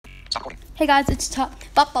Hey guys, it's it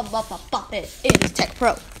is Tech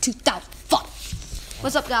Pro 2005.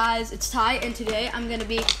 What's up guys, it's Ty, and today I'm going to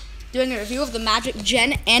be doing a review of the Magic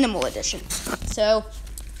Gen Animal Edition. So,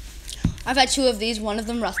 I've had two of these, one of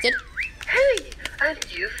them rusted. Hey, a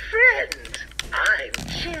new friend. I'm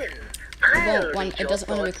Jin. It doesn't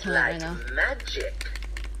want to be clean right now. Magic.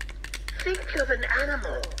 Think of an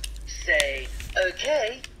animal. Say,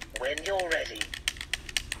 okay, when you're ready.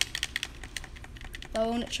 Why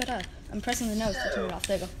won't it shut up? I'm pressing the nose to turn it off.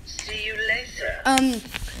 There you go. See you later.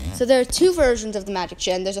 So there are two versions of the Magic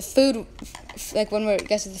Gen. There's a food, like one where it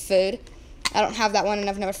guesses the food. I don't have that one, and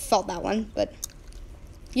I've never felt that one, but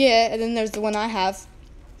yeah. And then there's the one I have,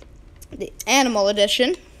 the Animal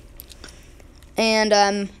Edition,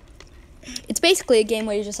 and it's basically a game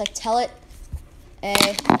where you just like tell it,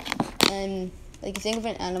 and like you think of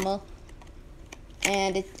an animal,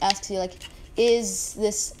 and it asks you like,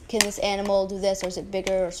 can this animal do this, or is it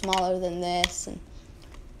bigger or smaller than this? And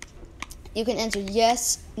you can answer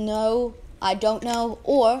yes, no, I don't know,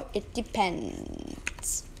 or it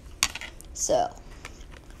depends. So,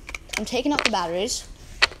 I'm taking out the batteries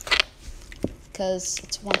because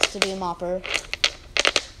it wants to be a mopper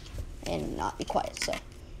and not be quiet. So, it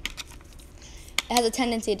has a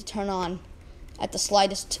tendency to turn on at the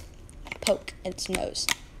slightest poke at its nose.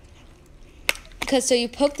 So you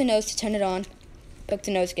poke the nose to turn it on, poke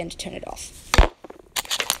the nose again to turn it off.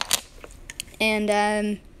 And,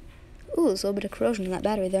 ooh, there's a little bit of corrosion in that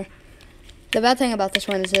battery there. The bad thing about this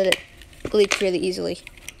one is that it leaks really easily.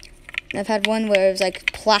 I've had one where it was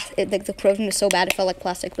like the corrosion was so bad it felt like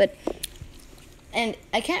plastic, and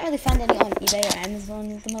I can't really find any on eBay or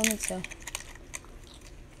Amazon at the moment, so.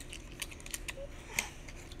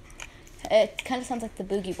 It kind of sounds like the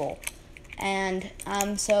Boogie Bowl. And,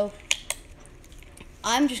 so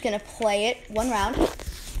I'm just going to play it one round,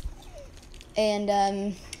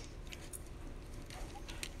 and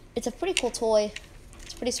it's a pretty cool toy.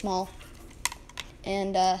 It's pretty small,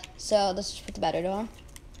 and so let's just put the battery on.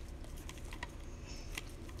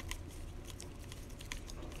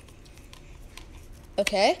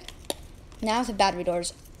 Okay, now the battery door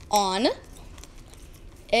is on,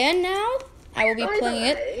 and now I will be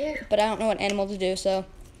playing it, but I don't know what animal to do, so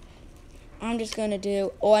I'm just going to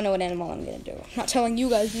do, I know what animal I'm going to do. I'm not telling you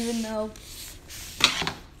guys even though.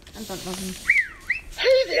 I'm not talking.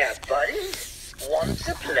 Hey there, buddy. Want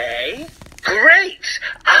to play? Great!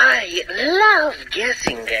 I love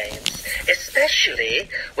guessing games, especially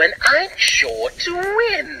when I'm sure to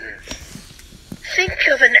win. Think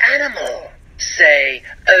of an animal. Say,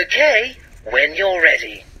 okay, when you're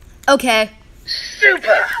ready. Okay.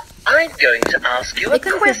 Super! I'm going to ask you a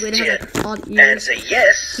question. Answer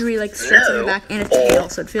yes, three like strips in the back and a tail,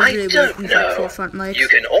 so it feels really weird with like 4 front legs. You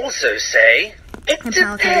can also say it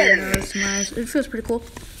depends. It feels pretty cool.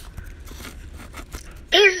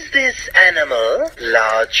 Is this animal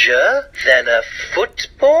larger than a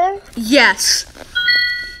football? Yes.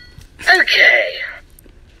 Okay.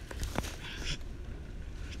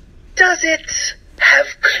 Does it have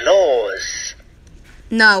claws?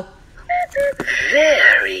 No.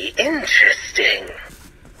 Very interesting.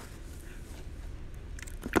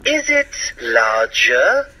 Is it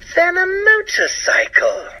larger than a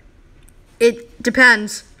motorcycle? It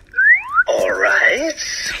depends. All right.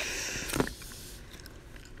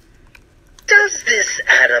 Does this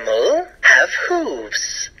animal have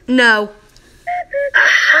hooves? No.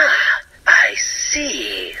 Aha, I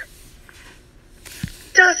see.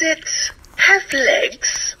 Does it have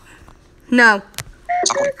legs? No.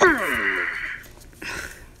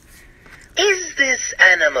 Is this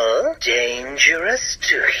animal dangerous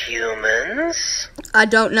to humans? I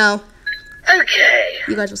don't know. Okay.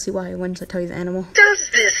 You guys will see why once I tell you the animal. Does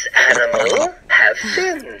this animal have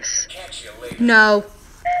fins? No.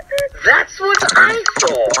 That's what I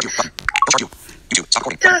thought.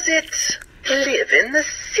 Does it live in the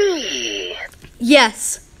sea?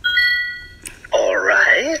 Yes. All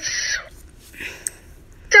right.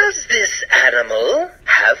 Does this animal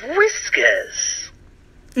have whiskers?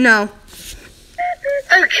 No.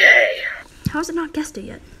 Okay. How has it not guessed it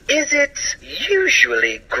yet? Is it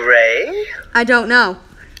usually gray? I don't know.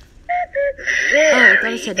 Very I thought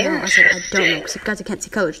I said no. I said I don't know, because guys, I can't see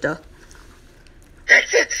colors, though.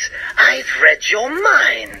 That's it. I've read your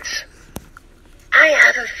mind. I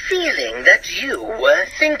have a feeling that you were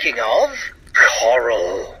thinking of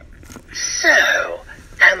coral. So,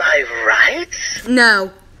 am I right?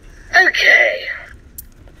 No. Okay.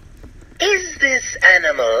 Is this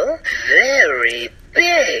animal very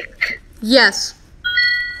big? Yes.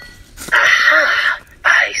 Aha!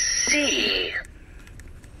 I see.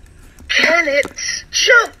 Can it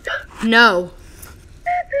jump? No.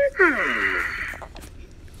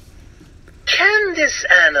 Can this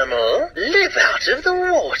animal live out of the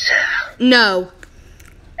water? No.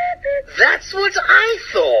 That's what I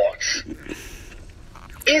thought.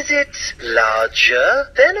 Is it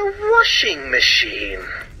larger than a washing machine?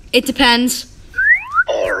 It depends.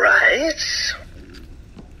 All right.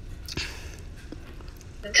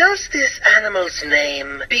 Does this animal's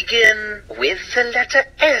name begin with the letter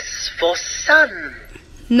S for sun?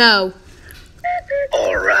 No.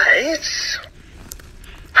 All right.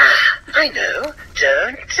 Ah, I know.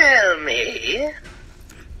 Don't tell me.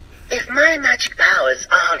 If my magic powers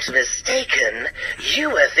aren't mistaken, you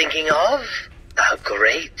were thinking of a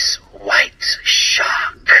great white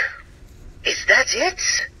shark. Is that it?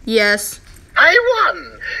 Yes. I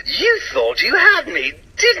won! You thought you had me,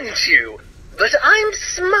 didn't you? But I'm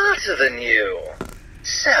smarter than you.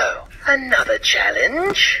 So, another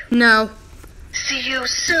challenge? No. See you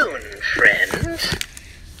soon, friend.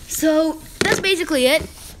 So, that's basically it.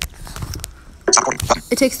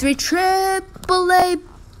 It takes 3 AAA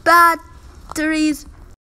batteries